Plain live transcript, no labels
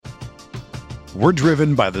We're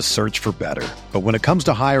driven by the search for better. But when it comes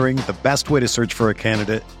to hiring, the best way to search for a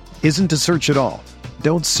candidate isn't to search at all.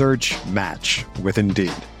 Don't search, match with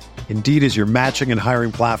Indeed. Indeed is your matching and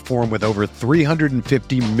hiring platform with over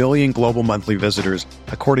 350 million global monthly visitors,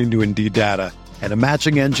 according to Indeed data, and a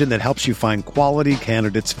matching engine that helps you find quality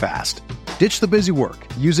candidates fast. Ditch the busy work.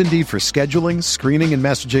 Use Indeed for scheduling, screening, and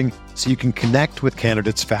messaging so you can connect with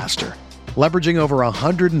candidates faster. Leveraging over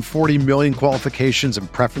 140 million qualifications and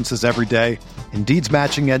preferences every day, Indeed's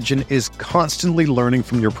matching engine is constantly learning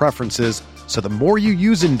from your preferences, so the more you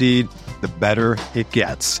use Indeed, the better it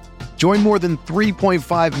gets. Join more than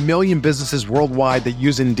 3.5 million businesses worldwide that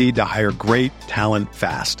use Indeed to hire great talent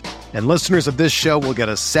fast. And listeners of this show will get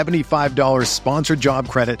a $75 sponsored job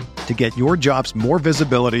credit to get your jobs more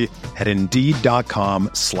visibility at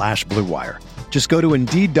Indeed.com/Blue Wire. Just go to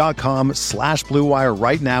Indeed.com/Blue Wire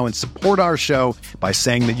right now and support our show by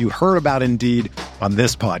saying that you heard about Indeed on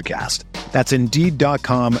this podcast. That's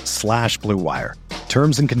Indeed.com/Blue Wire.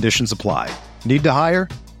 Terms and conditions apply. Need to hire?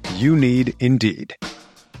 You need Indeed. Do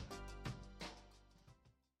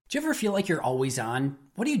you ever feel like you're always on?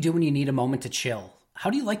 What do you do when you need a moment to chill? How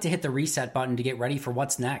do you like to hit the reset button to get ready for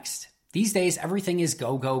what's next? These days, everything is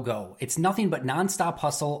go, go, go. It's nothing but nonstop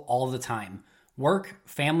hustle all the time. Work,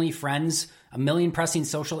 family, friends, a million pressing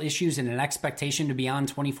social issues, and an expectation to be on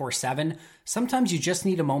 24/7. Sometimes you just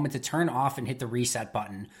need a moment to turn off and hit the reset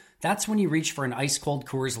button. That's when you reach for an ice-cold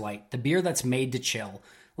Coors Light, the beer that's made to chill.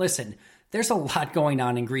 Listen, there's a lot going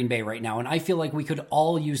on in Green Bay right now, and I feel like we could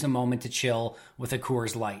all use a moment to chill with a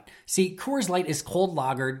Coors Light. See, Coors Light is cold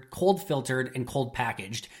lagered, cold filtered, and cold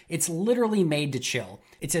packaged. It's literally made to chill.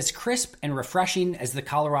 It's as crisp and refreshing as the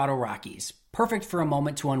Colorado Rockies. Perfect for a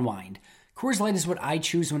moment to unwind. Coors Light is what I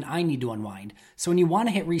choose when I need to unwind. So when you want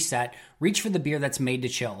to hit reset, reach for the beer that's made to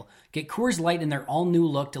chill. Get Coors Light in their all-new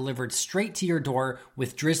look delivered straight to your door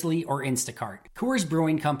with Drizzly or Instacart. Coors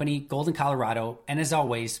Brewing Company, Golden, Colorado, and as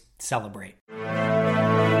always, celebrate.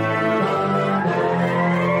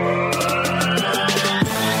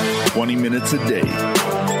 20 minutes a day,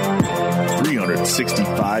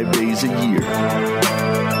 365 days a year.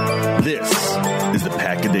 This is the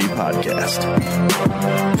Pack-A-Day Podcast.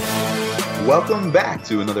 Welcome back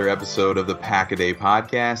to another episode of the Pack-A-Day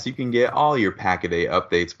Podcast. You can get all your Pack-A-Day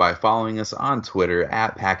updates by following us on Twitter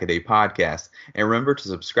at Pack-A-Day Podcast. And remember to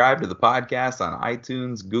subscribe to the podcast on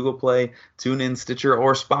iTunes, Google Play, TuneIn, Stitcher,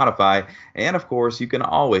 or Spotify. And of course, you can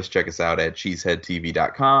always check us out at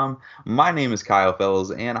cheeseheadtv.com. My name is Kyle Fellows,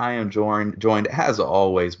 and I am joined as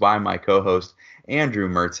always by my co-host, Andrew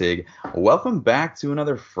Mertig. Welcome back to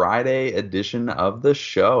another Friday edition of the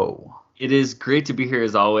show. It is great to be here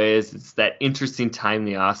as always. It's that interesting time in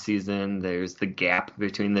the off season. There's the gap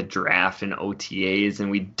between the draft and OTAs,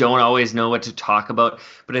 and we don't always know what to talk about.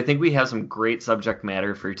 But I think we have some great subject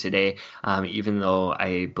matter for today, even though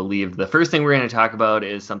I believe the first thing we're going to talk about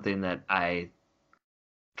is something that I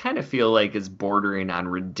kind of feel like is bordering on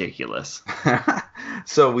ridiculous.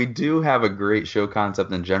 So we do have a great show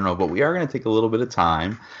concept in general, but we are going to take a little bit of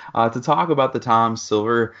time to talk about the Tom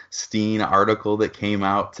Silverstein article that came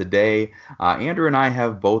out today. Andrew and I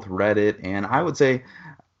have both read it, and I would say,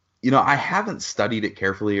 I haven't studied it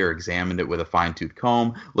carefully or examined it with a fine-tooth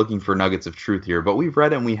comb, looking for nuggets of truth here, but we've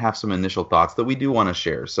read it and we have some initial thoughts that we do want to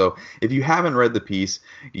share. So if you haven't read the piece,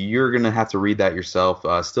 you're going to have to read that yourself.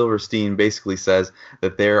 Silverstein basically says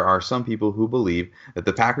that there are some people who believe that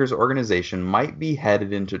the Packers organization might be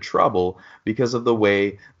headed into trouble because of the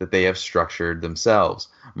way that they have structured themselves.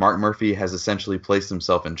 Mark Murphy has essentially placed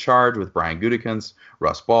himself in charge with Brian Gutekunst,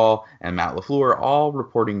 Russ Ball, and Matt LaFleur all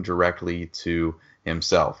reporting directly to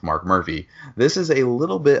himself, Mark Murphy. This is a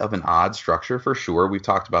little bit of an odd structure for sure. We've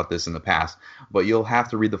talked about this in the past, but you'll have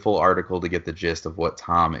to read the full article to get the gist of what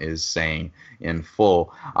Tom is saying in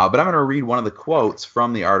full. But I'm going to read one of the quotes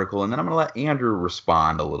from the article, and then I'm going to let Andrew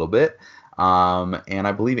respond a little bit. And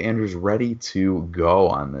I believe Andrew's ready to go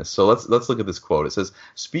on this. So let's look at this quote. It says,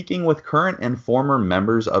 "Speaking with current and former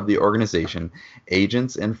members of the organization,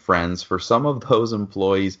 agents and friends for some of those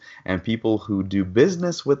employees and people who do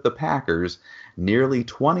business with the Packers, nearly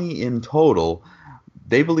 20 in total,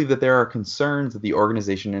 they believe that there are concerns that the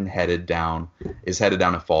organization is headed down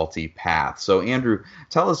a faulty path." So Andrew,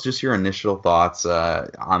 tell us just your initial thoughts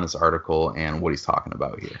on this article and what he's talking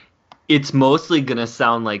about here. It's mostly going to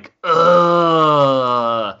sound like,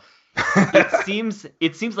 ugh.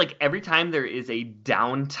 It seems like every time there is a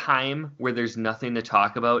downtime where there's nothing to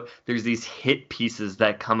talk about, there's these hit pieces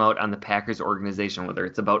that come out on the Packers organization, whether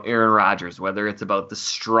it's about Aaron Rodgers, whether it's about the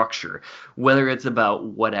structure, whether it's about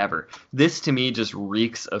whatever. This to me just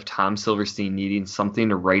reeks of Tom Silverstein needing something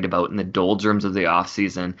to write about in the doldrums of the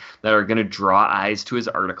offseason that are going to draw eyes to his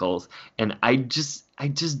articles. And I just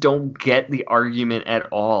don't get the argument at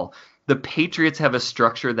all. The Patriots have a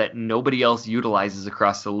structure that nobody else utilizes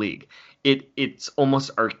across the league. It's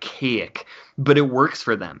almost archaic, but it works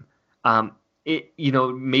for them.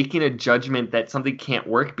 Making a judgment that something can't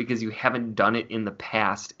work because you haven't done it in the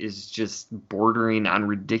past is just bordering on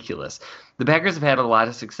ridiculous. The Packers have had a lot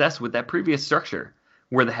of success with that previous structure,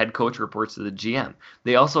 where the head coach reports to the GM.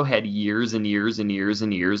 They also had years and years and years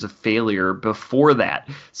and years of failure before that.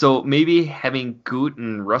 So maybe having Goot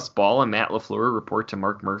and Russ Ball and Matt LaFleur report to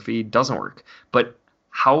Mark Murphy doesn't work. But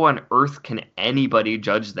how on earth can anybody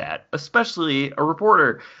judge that, especially a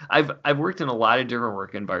reporter? I've worked in a lot of different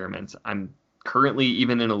work environments. I'm currently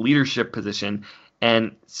even in a leadership position,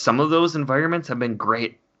 and some of those environments have been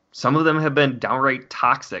great. Some of them have been downright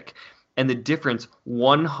toxic. And the difference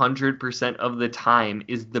 100% of the time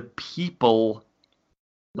is the people,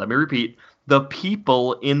 let me repeat, the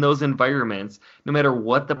people in those environments, no matter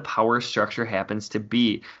what the power structure happens to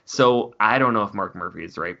be. So I don't know if Mark Murphy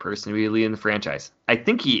is the right person to be leading the franchise. I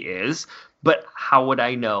think he is, but how would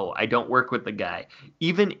I know? I don't work with the guy.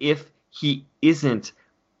 Even if he isn't,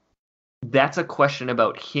 that's a question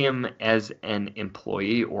about him as an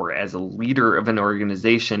employee or as a leader of an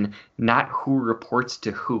organization, not who reports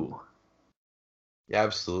to who. Yeah,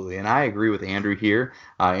 absolutely. And I agree with Andrew here.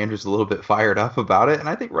 Andrew's a little bit fired up about it, and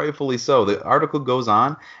I think rightfully so. The article goes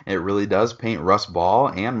on, and it really does paint Russ Ball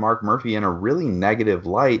and Mark Murphy in a really negative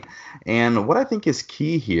light. And what I think is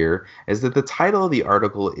key here is that the title of the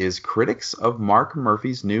article is Critics of Mark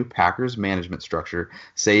Murphy's New Packers Management Structure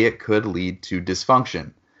Say It Could Lead to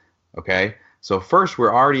Dysfunction. Okay? So first,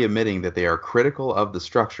 we're already admitting that they are critical of the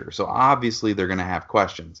structure. So obviously, they're going to have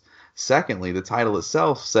questions. Secondly, the title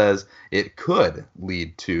itself says it could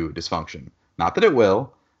lead to dysfunction. Not that it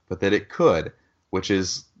will, but that it could, which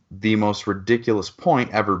is the most ridiculous point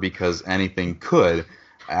ever because anything could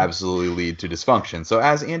absolutely lead to dysfunction. So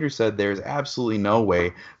as Andrew said, there's absolutely no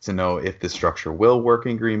way to know if this structure will work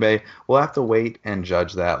in Green Bay. We'll have to wait and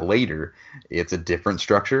judge that later. It's a different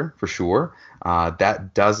structure for sure.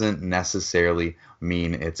 That doesn't necessarily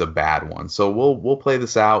mean it's a bad one. So we'll play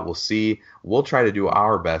this out. We'll see. We'll try to do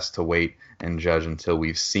our best to wait and judge until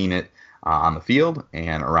we've seen it on the field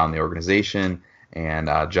and around the organization and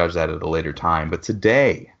judge that at a later time. But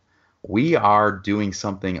today we are doing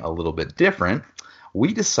something a little bit different.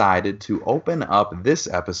 We decided to open up this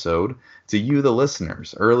episode to you, the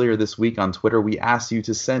listeners. Earlier this week on Twitter, we asked you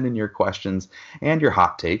to send in your questions and your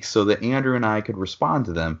hot takes so that Andrew and I could respond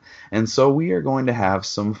to them. And so we are going to have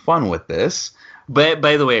some fun with this. But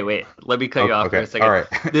by the way, wait, let me cut you off for a second. All right.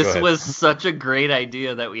 This was such a great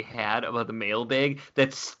idea that we had about the mailbag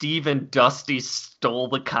that Steve and Dusty stole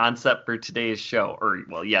the concept for today's show, or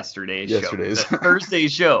well, yesterday's show,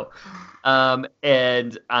 Thursday's show.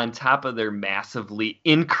 And on top of their massively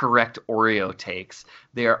incorrect Oreo takes,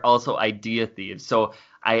 they are also idea thieves. So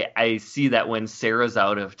I see that when Sarah's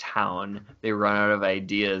out of town, they run out of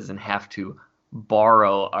ideas and have to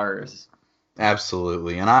borrow ours.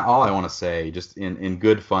 Absolutely. And all I want to say, just in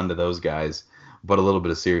good fun to those guys, but a little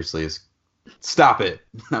bit of seriously, is stop it.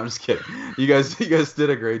 No, I'm just kidding. You guys did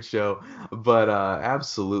a great show, but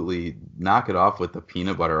absolutely knock it off with the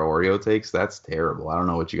peanut butter Oreo takes. That's terrible. I don't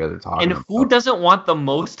know what you guys are talking about. And who doesn't want the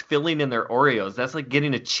most filling in their Oreos? That's like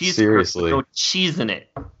getting a cheese Seriously. with no cheese in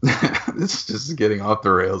it. This is just getting off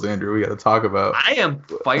the rails, Andrew. We got to talk about. I am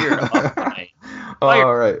fired up tonight.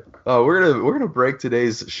 All right. We're gonna break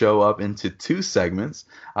today's show up into two segments.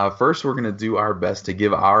 First, we're gonna do our best to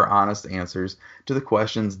give our honest answers to the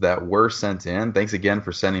questions that were sent in. Thanks again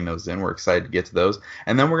for sending those in. We're excited to get to those.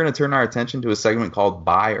 And then we're gonna turn our attention to a segment called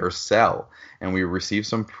Buy or Sell. And we received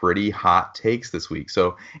some pretty hot takes this week.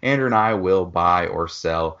 So Andrew and I will buy or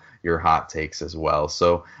sell your hot takes as well.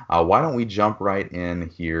 So why don't we jump right in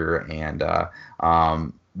here and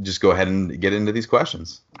just go ahead and get into these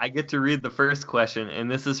questions. I get to read the first question, and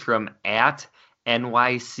this is from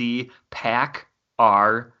 @NYC Pack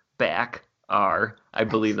R Back R. I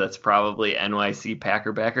believe that's probably NYC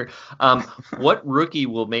Packer Backer. What rookie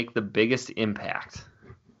will make the biggest impact?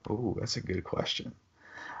 Oh, that's a good question.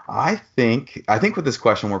 I think with this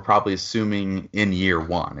question, we're probably assuming in year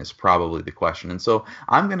one is probably the question. And so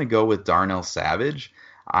I'm going to go with Darnell Savage.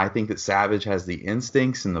 I think that Savage has the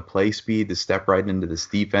instincts and the play speed to step right into this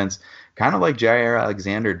defense, kind of like Jair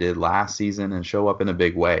Alexander did last season, and show up in a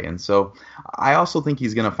big way. And so I also think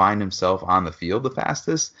he's going to find himself on the field the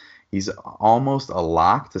fastest. He's almost a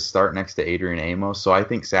lock to start next to Adrian Amos. So I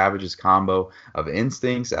think Savage's combo of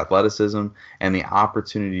instincts, athleticism, and the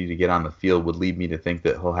opportunity to get on the field would lead me to think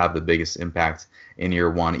that he'll have the biggest impact in year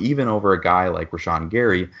one, even over a guy like Rashawn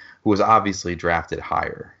Gary, who was obviously drafted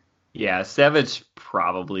higher. Yeah, Savage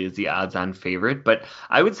probably is the odds-on favorite, but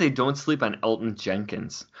I would say don't sleep on Elgton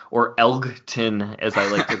Jenkins, or Elgton, as I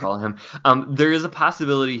like to call him. There is a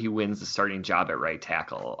possibility he wins the starting job at right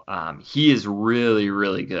tackle. He is really,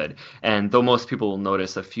 really good, and though most people will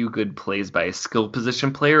notice a few good plays by a skill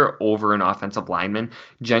position player over an offensive lineman,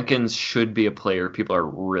 Jenkins should be a player people are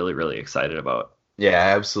really, really excited about. Yeah,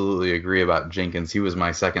 I absolutely agree about Jenkins. He was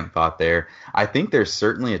my second thought there. I think there's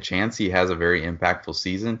certainly a chance he has a very impactful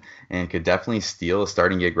season and could definitely steal a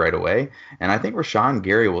starting gig right away. And I think Rashawn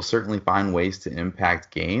Gary will certainly find ways to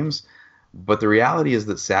impact games. But the reality is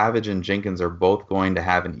that Savage and Jenkins are both going to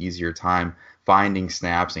have an easier time finding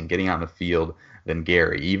snaps and getting on the field than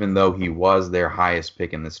Gary, even though he was their highest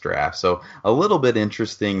pick in this draft. So a little bit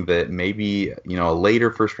interesting that maybe, a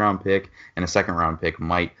later first round pick and a second round pick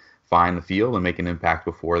might find the field and make an impact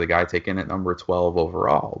before the guy taken at number 12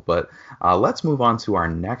 overall. But let's move on to our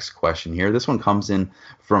next question here. This one comes in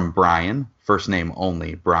from Brian, first name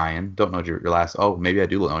only, Brian. Don't know your last. Oh, maybe I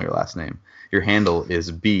do know your last name. Your handle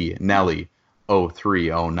is B Nelly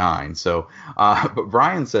 0309. So, but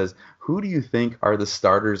Brian says, who do you think are the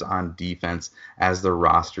starters on defense as the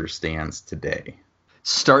roster stands today?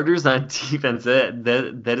 Starters on defense,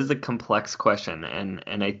 that is a complex question,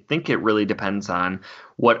 and I think it really depends on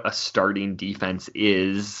what a starting defense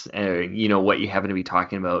is, what you happen to be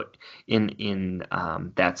talking about in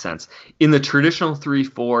that sense. In the traditional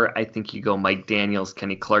 3-4, I think you go Mike Daniels,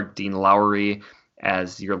 Kenny Clark, Dean Lowry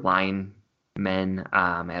as your linemen.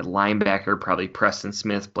 At linebacker, probably Preston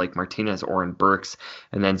Smith, Blake Martinez, Oren Burks,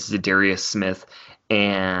 and then Za'Darius Smith.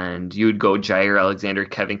 And you would go Jair Alexander,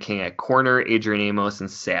 Kevin King at corner, Adrian Amos, and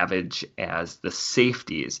Savage as the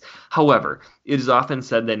safeties. However, it is often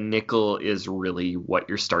said that nickel is really what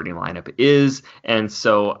your starting lineup is. And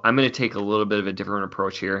so I'm going to take a little bit of a different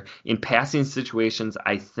approach here. In passing situations,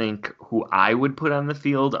 I think who I would put on the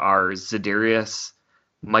field are Za'Darius,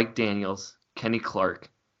 Mike Daniels, Kenny Clark,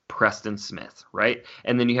 Preston Smith, right?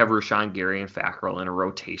 And then you have Rashawn Gary and Fackrell in a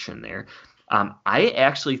rotation there. I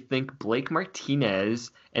actually think Blake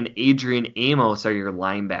Martinez and Adrian Amos are your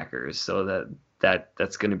linebackers, so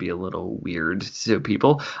that's going to be a little weird to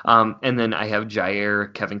people. And then I have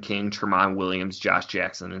Jair, Kevin King, Tramon Williams, Josh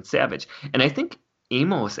Jackson, and Savage. And I think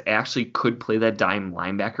Amos actually could play that dime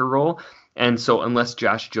linebacker role. And so unless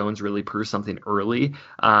Josh Jones really proves something early,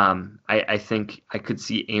 I think I could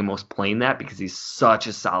see Amos playing that because he's such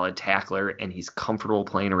a solid tackler and he's comfortable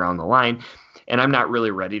playing around the line. And I'm not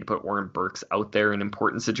really ready to put Oren Burks out there in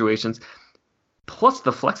important situations. Plus,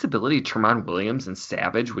 the flexibility Tramon Williams and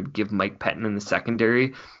Savage would give Mike Pettin in the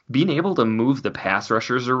secondary. Being able to move the pass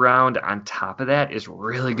rushers around on top of that is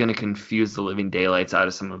really going to confuse the living daylights out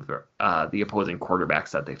of some of the opposing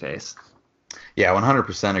quarterbacks that they face. Yeah,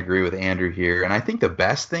 100% agree with Andrew here. And I think the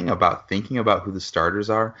best thing about thinking about who the starters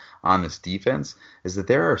are on this defense is that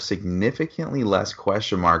there are significantly less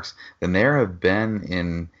question marks than there have been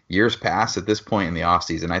in years past at this point in the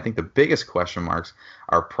offseason. I think the biggest question marks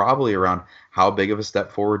are probably around how big of a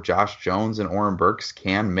step forward Josh Jones and Oren Burks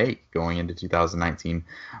can make going into 2019.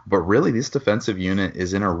 But really, this defensive unit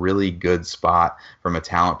is in a really good spot from a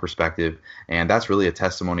talent perspective, and that's really a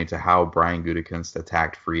testimony to how Brian Gutekunst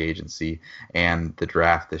attacked free agency and the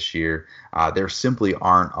draft this year. There simply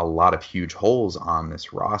aren't a lot of huge holes on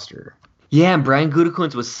this roster. Yeah, and Brian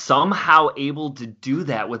Gutekunst was somehow able to do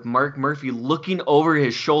that with Mark Murphy looking over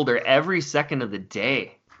his shoulder every second of the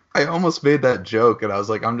day. I almost made that joke, and I was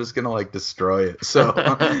like, I'm just going to, destroy it. So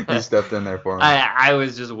he stepped in there for me. I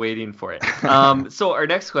was just waiting for it. So our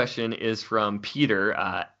next question is from Peter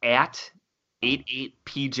at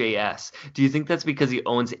 88PJS. Do you think that's because he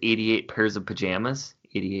owns 88 pairs of pajamas?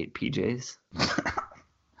 88 PJs?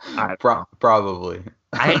 Probably.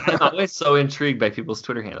 I'm always so intrigued by people's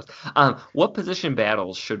Twitter handles. What position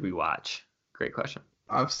battles should we watch? Great question.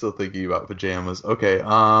 I'm still thinking about pajamas. Okay,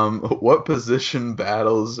 what position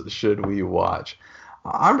battles should we watch?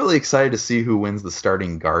 I'm really excited to see who wins the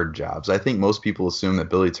starting guard jobs. I think most people assume that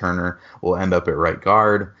Billy Turner will end up at right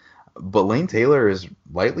guard. But Lane Taylor is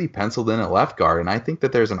lightly penciled in at left guard, and I think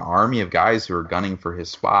that there's an army of guys who are gunning for his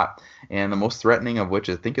spot. And the most threatening of which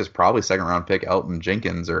I think is probably second round pick Elgton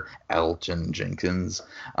Jenkins.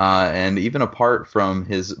 And even apart from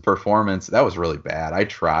his performance, that was really bad. I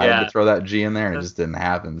tried to throw that G in there, and it just didn't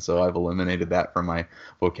happen. So I've eliminated that from my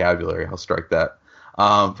vocabulary. I'll strike that.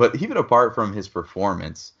 But even apart from his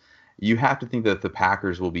performance, you have to think that the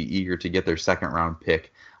Packers will be eager to get their second round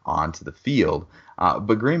pick onto the field.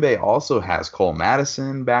 But Green Bay also has Cole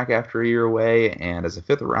Madison back after a year away, and as a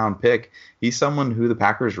fifth round pick, he's someone who the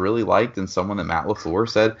Packers really liked and someone that Matt LaFleur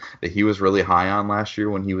said that he was really high on last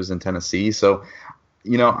year when he was in Tennessee. So,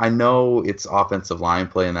 I know it's offensive line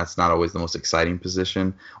play, and that's not always the most exciting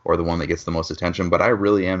position or the one that gets the most attention, but I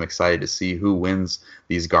really am excited to see who wins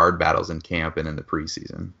these guard battles in camp and in the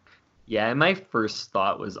preseason. Yeah, and my first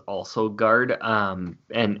thought was also guard.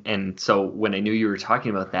 And so when I knew you were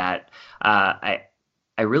talking about that,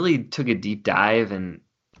 I really took a deep dive, and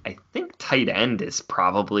I think tight end is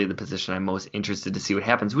probably the position I'm most interested to see what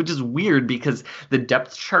happens, which is weird because the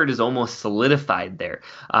depth chart is almost solidified there.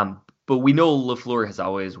 But we know LaFleur has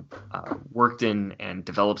always worked in and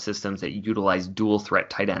developed systems that utilize dual threat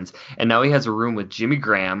tight ends. And now he has a room with Jimmy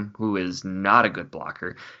Graham, who is not a good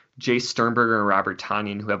blocker, Jay Sternberger and Robert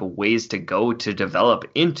Tonyan, who have a ways to go to develop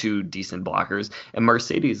into decent blockers, and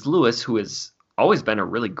Mercedes Lewis, who has always been a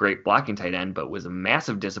really great blocking tight end, but was a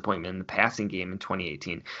massive disappointment in the passing game in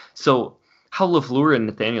 2018. So how LaFleur and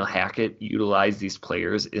Nathaniel Hackett utilize these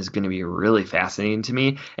players is going to be really fascinating to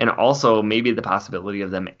me. And also maybe the possibility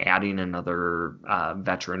of them adding another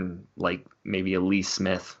veteran, like maybe a Lee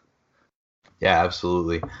Smith. Yeah,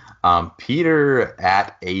 absolutely. Peter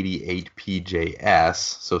at 88PJS,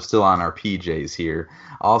 so still on our PJs here,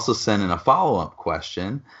 also sent in a follow-up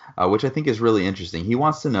question, which I think is really interesting. He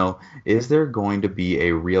wants to know, is there going to be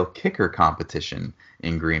a real kicker competition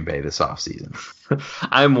in Green Bay this offseason?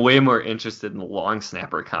 I'm way more interested in the long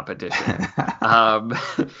snapper competition.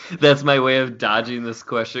 That's my way of dodging this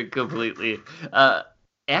question completely.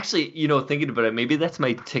 Actually, thinking about it, maybe that's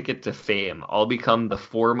my ticket to fame. I'll become the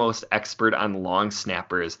foremost expert on long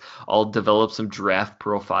snappers. I'll develop some draft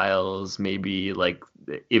profiles, maybe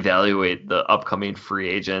evaluate the upcoming free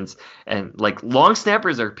agents. And long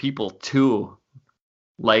snappers are people too,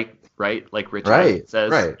 right? Like Richard says.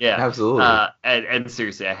 Right, yeah, absolutely. And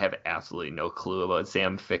seriously, I have absolutely no clue about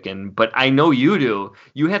Sam Ficken, but I know you do.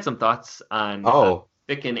 You had some thoughts on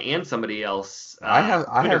Ficken and somebody else. I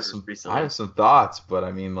have some thoughts, but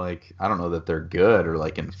I mean, I don't know that they're good or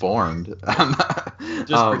informed. Just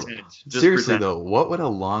pretend. Seriously though, what would a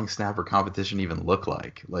long snapper competition even look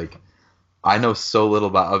like? I know so little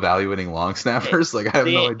about evaluating long snappers. I have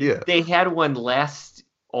no idea. They had one last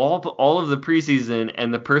all of the preseason,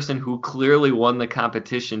 and the person who clearly won the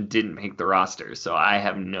competition didn't make the roster. So I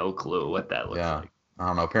have no clue what that looks like. I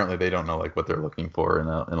don't know. Apparently, they don't know what they're looking for in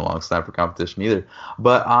a long snapper competition either.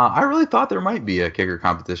 But I really thought there might be a kicker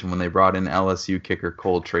competition when they brought in LSU kicker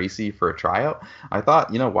Cole Tracy for a tryout. I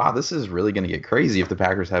thought, wow, this is really going to get crazy if the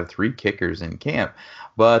Packers have 3 kickers in camp.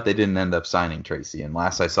 But they didn't end up signing Tracy. And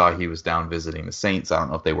last I saw, he was down visiting the Saints. I don't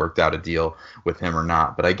know if they worked out a deal with him or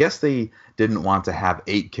not. But I guess they didn't want to have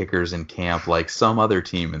 8 kickers in camp like some other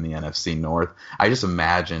team in the NFC North. I just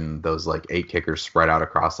imagine those 8 kickers spread out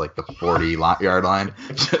across the 40-yard line,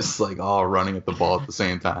 just all running at the ball at the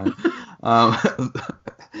same time.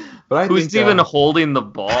 But who's even holding the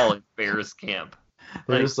ball in Bears camp?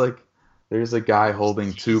 There's a guy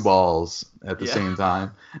holding 2 balls at the same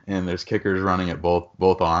time, and there's kickers running at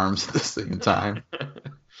both arms at the same time.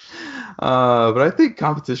 But I think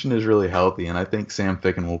competition is really healthy, and I think Sam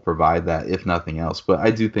Ficken will provide that, if nothing else. But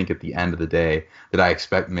I do think at the end of the day that I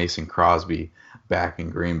expect Mason Crosby back in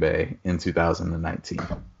Green Bay in 2019.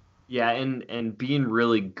 Yeah, and being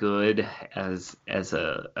really good as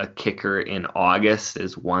a kicker in August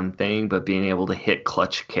is one thing, but being able to hit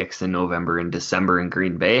clutch kicks in November and December in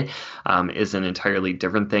Green Bay is an entirely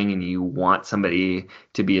different thing, and you want somebody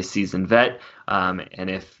to be a seasoned vet. And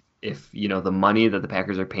if the money that the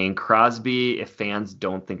Packers are paying Crosby, if fans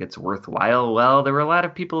don't think it's worthwhile, well, there were a lot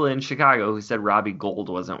of people in Chicago who said Robbie Gould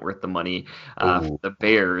wasn't worth the money for the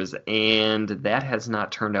Bears, and that has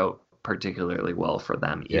not turned out particularly well for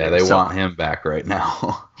them either. Yeah, they want him back right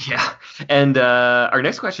now. Yeah. And our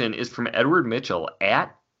next question is from Edward Mitchell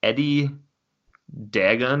at Eddie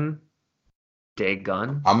Dagun.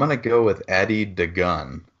 I'm going to go with Eddie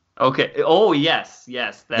Dagun. Okay. Oh, yes.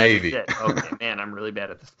 Maybe. Is it. Okay, man, I'm really bad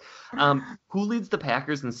at this. Who leads the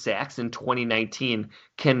Packers in sacks in 2019?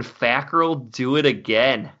 Can Fackrell do it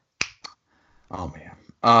again? Oh, man.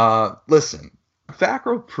 Listen.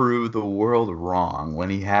 Fackrell proved the world wrong when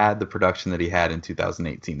he had the production that he had in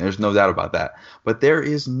 2018. There's no doubt about that. But there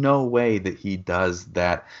is no way that he does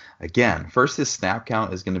that again. First, his snap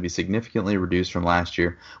count is going to be significantly reduced from last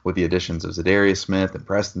year with the additions of Zadarius Smith and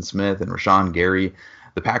Preston Smith and Rashawn Gary.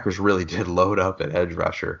 The Packers really did load up at edge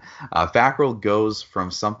rusher. Fackrell goes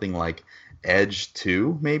from something like edge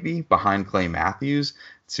 2, maybe, behind Clay Matthews,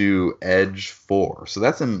 to edge 4. So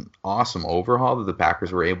that's an awesome overhaul that the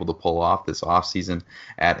Packers were able to pull off this offseason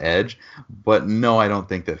at edge. But no, I don't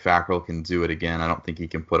think that Fackrell can do it again. I don't think he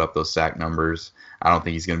can put up those sack numbers. I don't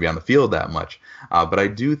think he's going to be on the field that much. But I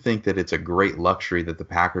do think that it's a great luxury that the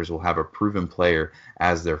Packers will have a proven player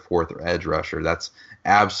as their fourth edge rusher. That's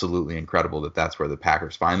absolutely incredible that that's where the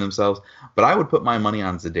Packers find themselves. But I would put my money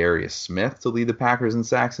on Zadarius Smith to lead the Packers in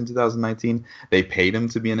sacks in 2019. They paid him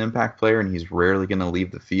to be an impact player, and he's rarely going to leave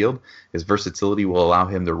the field. His versatility will allow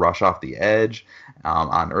him to rush off the edge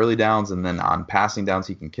on early downs, and then on passing downs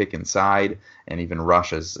he can kick inside and even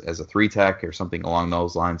rush as a 3-tech or something along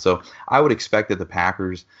those lines. So I would expect that the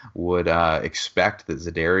Packers would expect that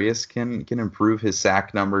Zadarius can improve his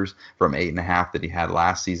sack numbers from 8.5 that he had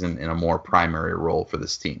last season in a more primary role for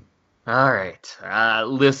this team. All right.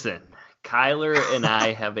 Listen, Kyler and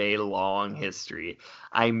I have a long history.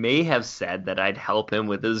 I may have said that I'd help him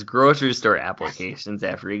with his grocery store applications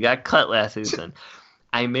after he got cut last season.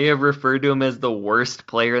 I may have referred to him as the worst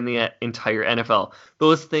player in the entire NFL.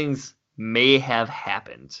 Those things may have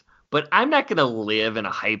happened. But I'm not going to live in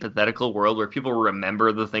a hypothetical world where people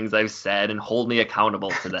remember the things I've said and hold me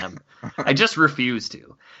accountable to them. I just refuse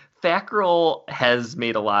to. Fackrell has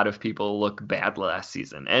made a lot of people look bad last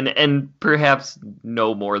season, and perhaps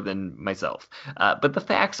no more than myself. But the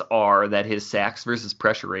facts are that his sacks versus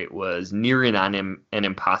pressure rate was nearing on him an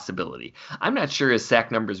impossibility. I'm not sure his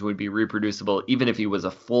sack numbers would be reproducible even if he was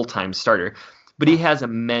a full-time starter, but he has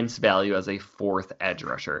immense value as a fourth edge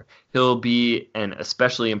rusher. He'll be an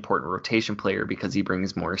especially important rotation player because he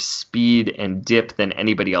brings more speed and dip than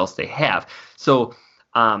anybody else they have. So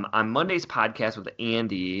on Monday's podcast with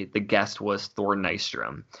Andy, the guest was Thor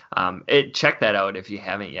Nystrom. Check that out if you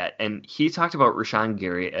haven't yet. And he talked about Rashawn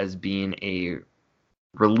Gary as being a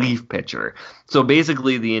relief pitcher. So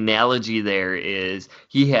basically the analogy there is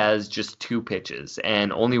he has just 2 pitches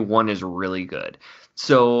and only one is really good.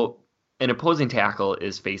 So an opposing tackle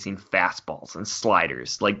is facing fastballs and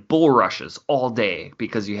sliders, like bull rushes all day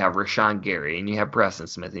because you have Rashawn Gary and you have Preston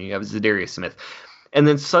Smith and you have Zadarius Smith. And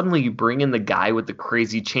then suddenly you bring in the guy with the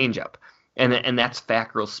crazy changeup, and that's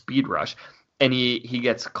Fackrell's speed rush, and he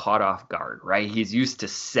gets caught off guard, right? He's used to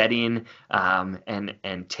setting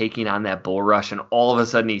and taking on that bull rush, and all of a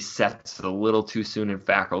sudden he sets a little too soon, and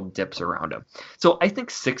Fackrell dips around him. So I think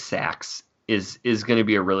 6 sacks is going to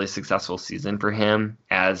be a really successful season for him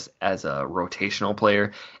as a rotational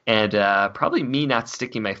player, and probably me not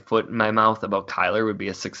sticking my foot in my mouth about Kyler would be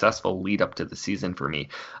a successful lead up to the season for me.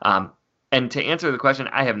 And to answer the question,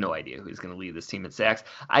 I have no idea who's going to lead this team in sacks.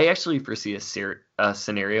 I actually foresee a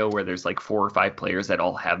scenario where there's like 4 or 5 players that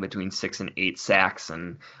all have between 6 and 8 sacks,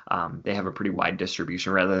 and they have a pretty wide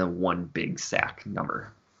distribution rather than one big sack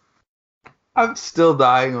number. I'm still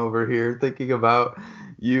dying over here thinking about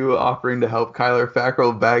you offering to help Kyler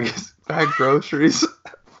Fackrell bag groceries.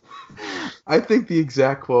 I think the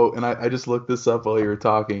exact quote, and I just looked this up while you were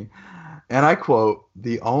talking, and I quote,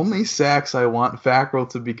 "The only sacks I want Fackrell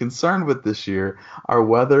to be concerned with this year are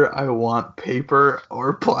whether I want paper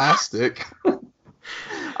or plastic."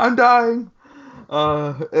 I'm dying.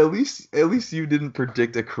 At least you didn't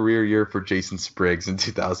predict a career year for Jason Spriggs in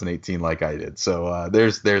 2018 like I did. So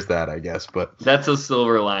there's that, I guess. But that's a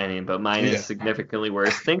silver lining, but mine is significantly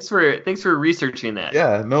worse. Thanks for researching that.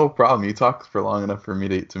 Yeah, no problem. You talked for long enough for me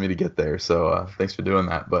to get there. So thanks for doing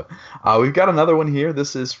that. But we've got another one here.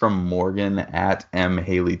 This is from Morgan at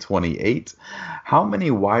mhaley28. How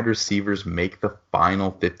many wide receivers make the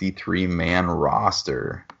final 53-man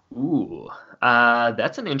roster? Ooh.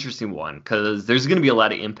 That's an interesting one because there's going to be a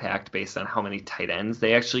lot of impact based on how many tight ends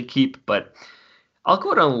they actually keep. But I'll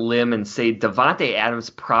go out on a limb and say Davante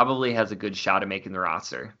Adams probably has a good shot at making the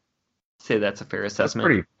roster. Say that's a fair assessment.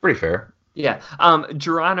 That's pretty fair. Yeah.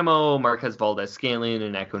 Geronimo, Marquez Valdes-Scantling,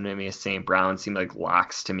 and Equanimeous St. Brown seem like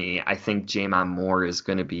locks to me. I think Jamon Moore is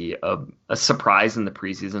going to be a surprise in the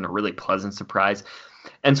preseason, a really pleasant surprise.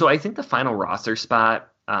 And so I think the final roster spot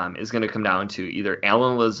is going to come down to either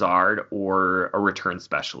Alan Lazard or a return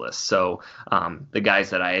specialist. So the guys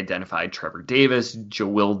that I identified, Trevor Davis,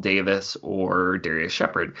 Joel Davis, or Darius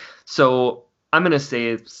Shepard. So I'm going to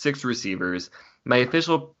say 6 receivers. My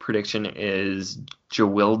official prediction is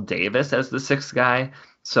Joel Davis as the 6th guy,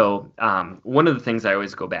 So one of the things I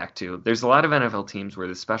always go back to, there's a lot of NFL teams where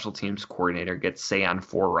the special teams coordinator gets say on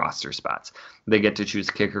 4 roster spots. They get to choose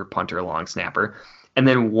kicker, punter, long snapper, and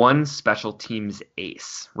then one special teams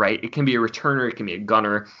ace, right? It can be a returner, it can be a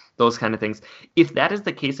gunner, those kind of things. If that is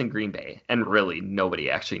the case in Green Bay, and really nobody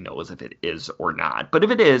actually knows if it is or not, but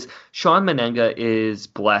if it is, Sean Menenga is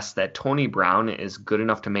blessed that Tony Brown is good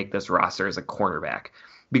enough to make this roster as a cornerback,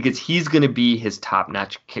 because he's going to be his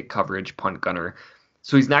top-notch kick coverage punt gunner.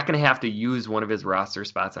 So he's not going to have to use one of his roster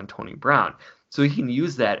spots on Tony Brown. So he can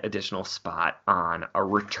use that additional spot on a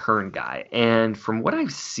return guy. And from what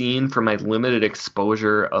I've seen from my limited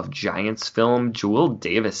exposure of Giants film, Joel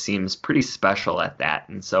Davis seems pretty special at that.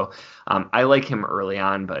 And so I like him early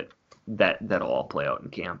on, but that'll all play out in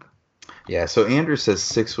camp. Yeah, so Andrew says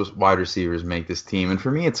 6 wide receivers make this team. And for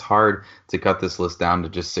me, it's hard to cut this list down to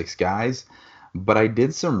just 6 guys. But I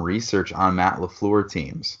did some research on Matt LaFleur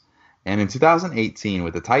teams. And in 2018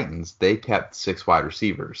 with the Titans, they kept 6 wide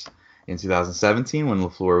receivers. In 2017, when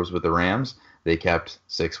LaFleur was with the Rams, they kept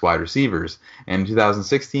 6 wide receivers. And in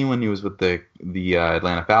 2016, when he was with the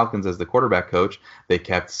Atlanta Falcons as the quarterback coach, they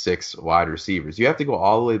kept 6 wide receivers. You have to go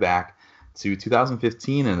all the way back to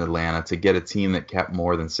 2015 in Atlanta to get a team that kept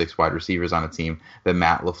more than 6 wide receivers on a team that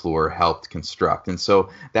Matt LaFleur helped construct. And so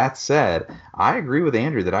that said, I agree with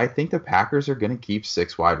Andrew that I think the Packers are going to keep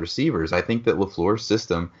 6 wide receivers. I think that LaFleur's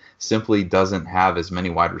system simply doesn't have as many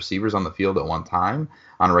wide receivers on the field at one time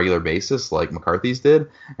on a regular basis like McCarthy's did.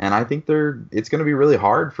 And I think it's going to be really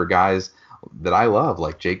hard for guys that I love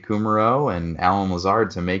like Jake Kumerow and Allen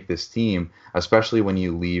Lazard to make this team, especially when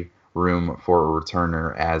you leave room for a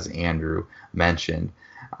returner, as Andrew mentioned.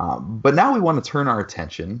 But now we want to turn our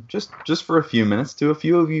attention just for a few minutes to a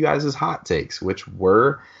few of you guys' hot takes, which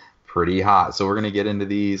were pretty hot. So we're gonna get into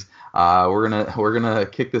these. We're gonna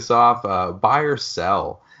kick this off. Buy or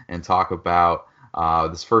sell, and talk about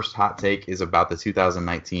this first hot take is about the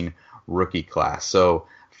 2019 rookie class. So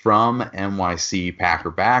from NYC Packer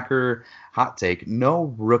Backer, hot take: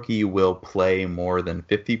 no rookie will play more than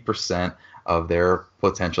 50% of their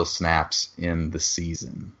potential snaps in the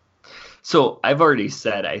season. So I've already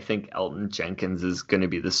said I think Elton Jenkins is going to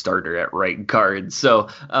be the starter at right guard. So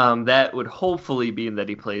that would hopefully mean that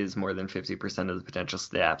he plays more than 50% of the potential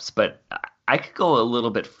snaps. But I could go a little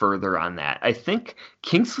bit further on that. I think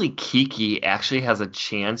Kingsley Keke actually has a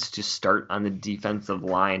chance to start on the defensive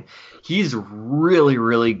line. He's really,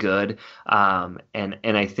 really good, and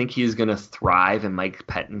I think he's going to thrive in Mike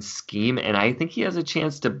Pettine's scheme, and I think he has a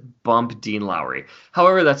chance to bump Dean Lowry.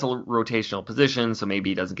 However, that's a rotational position, so maybe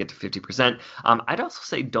he doesn't get to 50%. I'd also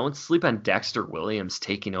say don't sleep on Dexter Williams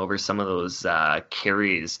taking over some of those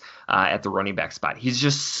carries at the running back spot. He's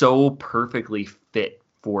just so perfectly fit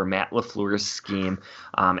for Matt LaFleur's scheme.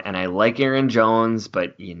 And I like Aaron Jones,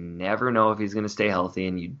 but you never know if he's going to stay healthy,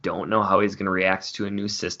 and you don't know how he's going to react to a new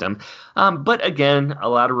system. But again, a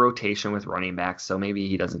lot of rotation with running backs, so maybe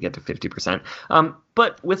he doesn't get to 50%.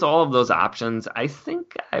 But with all of those options, I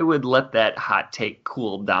think I would let that hot take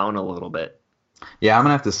cool down a little bit. Yeah, I'm going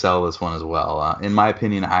to have to sell this one as well. In my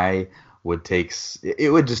opinion, it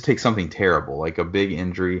would just take something terrible, like a big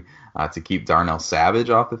injury, to keep Darnell Savage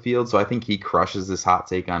off the field. So I think he crushes this hot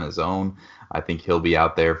take on his own. I think he'll be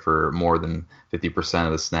out there for more than 50%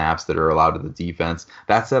 of the snaps that are allowed to the defense.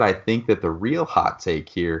 That said, I think that the real hot take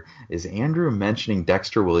here is Andrew mentioning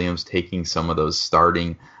Dexter Williams taking some of those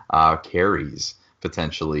starting carries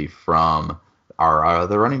potentially from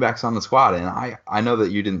the running backs on the squad. And I know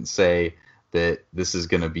that you didn't say that this is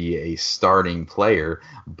going to be a starting player,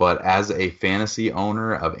 but as a fantasy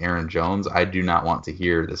owner of Aaron Jones, I do not want to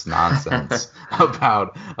hear this nonsense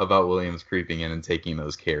about Williams creeping in and taking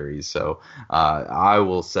those carries. So I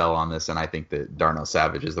will sell on this, and I think that Darnell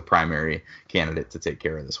Savage is the primary candidate to take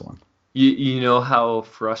care of this one. You know how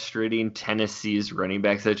frustrating Tennessee's running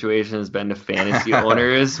back situation has been to fantasy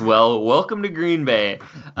owners? Well, welcome to Green Bay.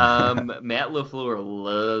 Matt LaFleur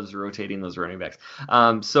loves rotating those running backs.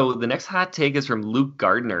 So the next hot take is from Luke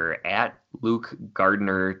Gardner at Luke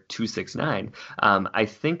Gardner 269. I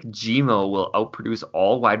think Gmo will outproduce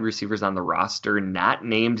all wide receivers on the roster, not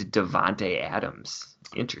named Devontae Adams.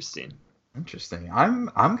 Interesting. I'm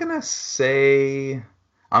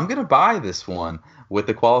gonna buy this one with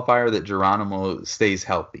the qualifier that Geronimo stays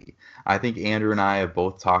healthy. I think Andrew and I have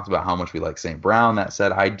both talked about how much we like St. Brown. That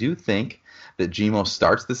said, I do think that Gmo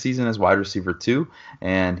starts the season as wide receiver 2,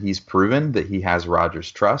 and he's proven that he has Rodgers'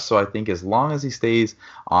 trust. So I think as long as he stays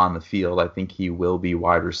on the field, I think he will be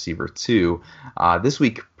wide receiver 2. This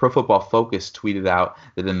week, Pro Football Focus tweeted out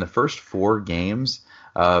that in the first 4 games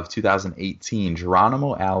of 2018,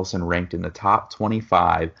 Geronimo Allison ranked in the top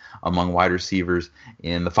 25 among wide receivers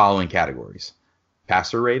in the following categories: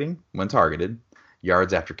 passer rating when targeted,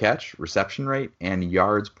 yards after catch, reception rate, and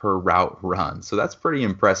yards per route run. So that's pretty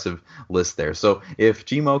impressive list there. So if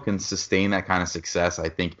Gmo can sustain that kind of success, I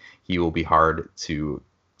think he will be hard to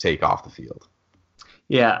take off the field.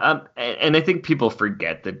 Yeah, and I think people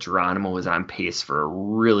forget that Geronimo was on pace for a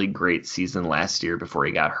really great season last year before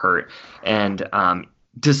he got hurt. And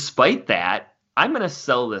despite that, I'm going to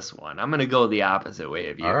sell this one. I'm going to go the opposite way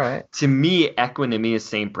of you. All right. To me, Equanimeous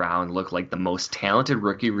St. Brown looked like the most talented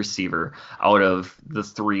rookie receiver out of the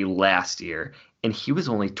three last year, and he was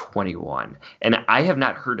only 21. And I have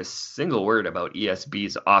not heard a single word about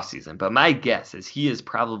ESB's offseason, but my guess is he has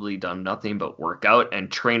probably done nothing but work out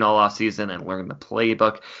and train all offseason and learn the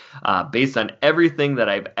playbook based on everything that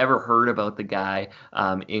I've ever heard about the guy,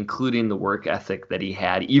 including the work ethic that he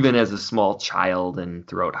had, even as a small child and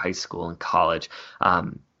throughout high school and college.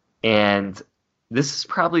 And this is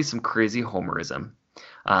probably some crazy homerism,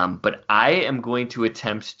 but I am going to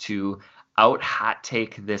attempt to out hot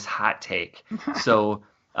take this hot take. So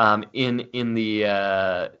in the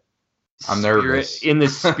I'm nervous. In the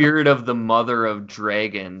spirit of the mother of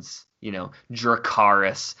dragons,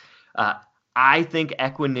 Dracarys, I think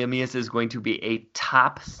Equanimeous is going to be a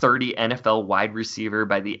top 30 NFL wide receiver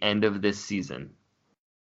by the end of this season.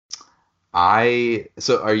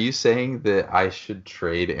 So are you saying that I should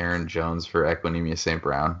trade Aaron Jones for Equanimeous St.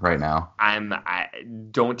 Brown right now? I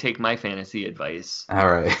don't take my fantasy advice. All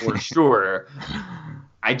right. For sure.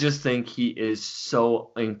 I just think he is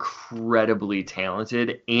so incredibly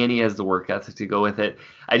talented, and he has the work ethic to go with it.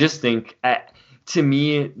 I just think, to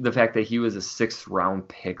me, the fact that he was a 6th round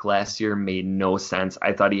pick last year made no sense.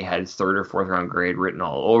 I thought he had his 3rd or 4th round grade written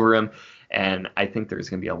all over him. And I think there's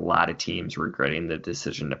going to be a lot of teams regretting the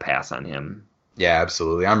decision to pass on him. Yeah,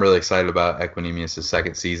 absolutely. I'm really excited about Equanimeous'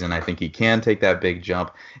 second season. I think he can take that big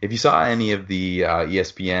jump. If you saw any of the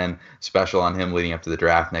ESPN special on him leading up to the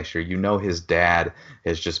draft next year, his dad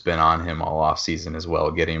has just been on him all off season as well,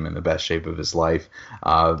 getting him in the best shape of his life.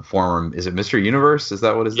 Former, is it Mr. Universe? Is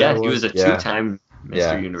that what his dad was? Yeah, he was a two-time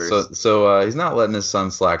Mr. Universe. So he's not letting his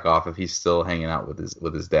son slack off if he's still hanging out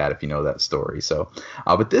with his dad, if you know that story. So,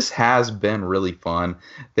 but this has been really fun.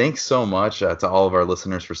 Thanks so much to all of our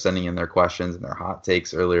listeners for sending in their questions and their hot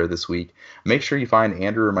takes earlier this week. Make sure you find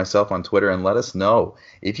Andrew or myself on Twitter and let us know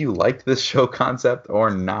if you liked this show concept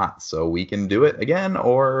or not, so we can do it again,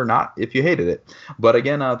 or not if you hated it. But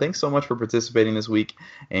again, thanks so much for participating this week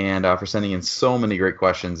and for sending in so many great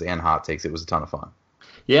questions and hot takes. It was a ton of fun.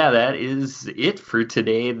 Yeah, that is it for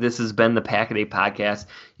today. This has been the Pack-A-Day Podcast.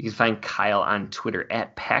 You can find Kyle on Twitter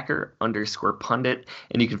at Packer_pundit,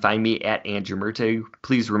 and you can find me at Andrew Murtagh.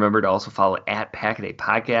 Please remember to also follow at Pack-A-Day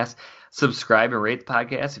Podcast. Subscribe and rate the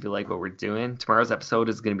podcast if you like what we're doing. Tomorrow's episode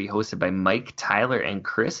is going to be hosted by Mike, Tyler, and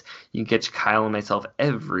Chris. You can catch Kyle and myself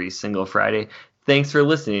every single Friday. Thanks for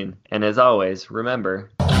listening, and as always,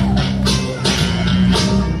 remember...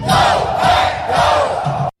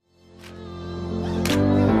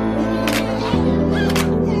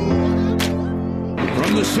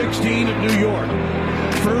 From the 16 of New York,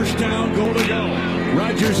 first down, goal to go.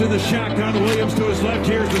 Rodgers in the shotgun, Williams to his left,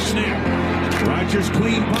 here's the snap. Rodgers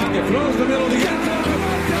clean pocket, throws the middle of the end zone,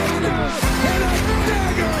 and a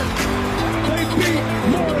dagger! They beat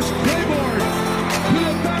Morris Claiborne to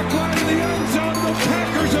the back line of the end zone. The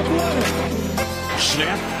Packers have won it.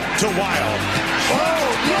 Snap to Wild. Oh,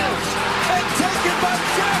 yes! And taken by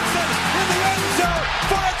Jackson in the end zone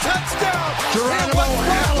for a touchdown. Geronimo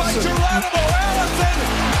Allison.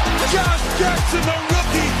 Josh Jackson, the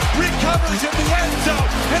rookie, recovers in the end zone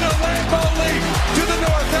in a Lambeau lead to the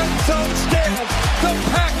north end zone stand. The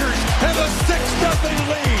Packers have a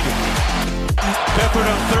 6-0 lead. Beathard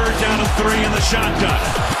on 3rd down and 3 in the shotgun.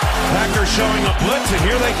 Packers showing a blitz, and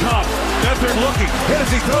here they come. Beathard looking, hit as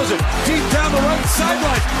he throws it deep down the right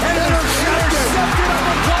sideline. And intercepted on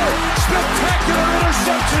the play. Spectacular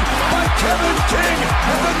interception by Kevin King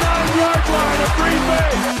at the 9-yard line of Green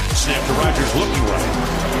Bay. Snap to Rodgers looking right.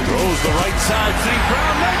 Throws the right side. St.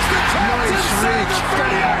 Brown makes the catch inside the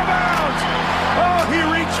 30 out of bounds. Oh, he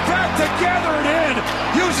reached back to gather it in,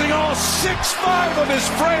 using all 6'5" of his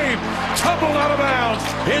frame. Tumbled out of bounds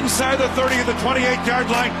inside the 30 of the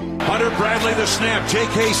 28-yard line. Hunter Bradley the snap.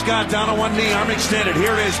 J.K. Scott down on one knee, arm extended.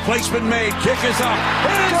 Here it is. Placement made. Kick is up.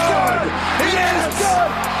 It is good. It is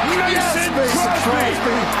good. Mason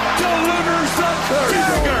Crosby delivers the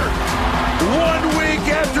dagger. 1 week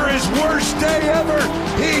after his worst day ever,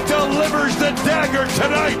 he delivers the dagger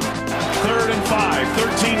tonight. 3rd and 5,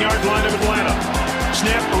 13-yard line of Atlanta.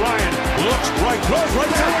 Snap, Ryan looks right, throws right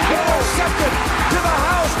down, intercepted to the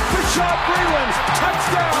house. Bishop Breeland,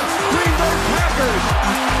 touchdown, Green Bay Packers.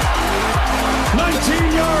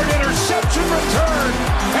 19-yard interception return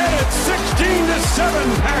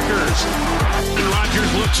Packers. And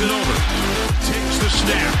Rodgers looks it over. Takes the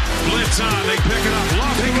snap. Blitz on. They pick it up.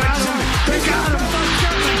 Love it. They got him.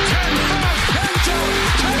 10-5. End zone.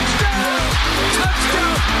 Touchdown.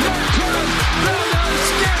 Touchdown. North Carolina.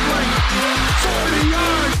 Scantling. 40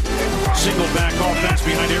 yards. Single back offense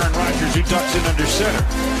behind Aaron Rodgers, who ducks in under center.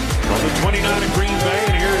 From the 29 in Green Bay,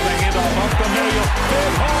 and here's the handoff up the middle.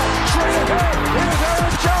 Big hole, straight ahead. Here's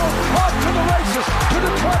Aaron Jones, off to the races, to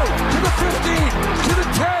the 20, to the 15, to the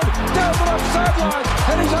 10, down the left sideline,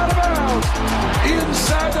 and he's out of bounds.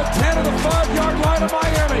 Inside the 10 of the 5-yard line of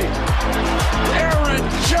Miami. Aaron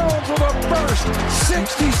Jones with a burst,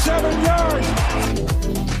 67 yards.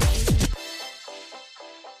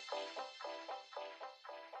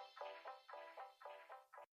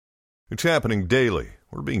 It's happening daily.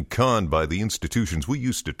 We're being conned by the institutions we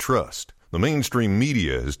used to trust. The mainstream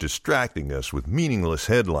media is distracting us with meaningless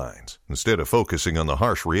headlines instead of focusing on the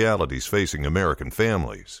harsh realities facing American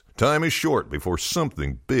families. Time is short before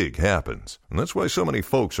something big happens, and that's why so many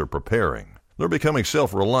folks are preparing. They're becoming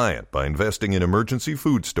self-reliant by investing in emergency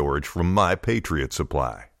food storage from My Patriot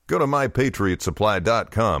Supply. Go to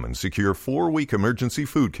MyPatriotSupply.com and secure 4-week emergency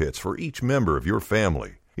food kits for each member of your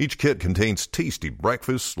family. Each kit contains tasty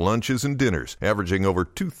breakfasts, lunches, and dinners, averaging over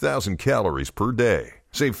 2,000 calories per day.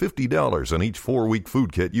 Save $50 on each 4-week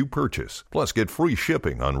food kit you purchase. Plus, get free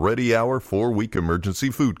shipping on Ready Hour 4-week emergency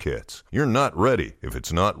food kits. You're not ready if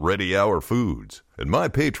it's not Ready Hour Foods. At My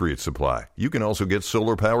Patriot Supply, you can also get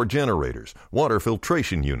solar power generators, water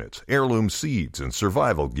filtration units, heirloom seeds, and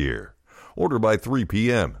survival gear. Order by 3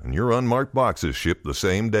 p.m. and your unmarked boxes ship the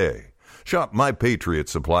same day. Shop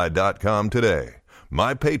MyPatriotSupply.com today.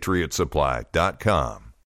 MyPatriotSupply.com.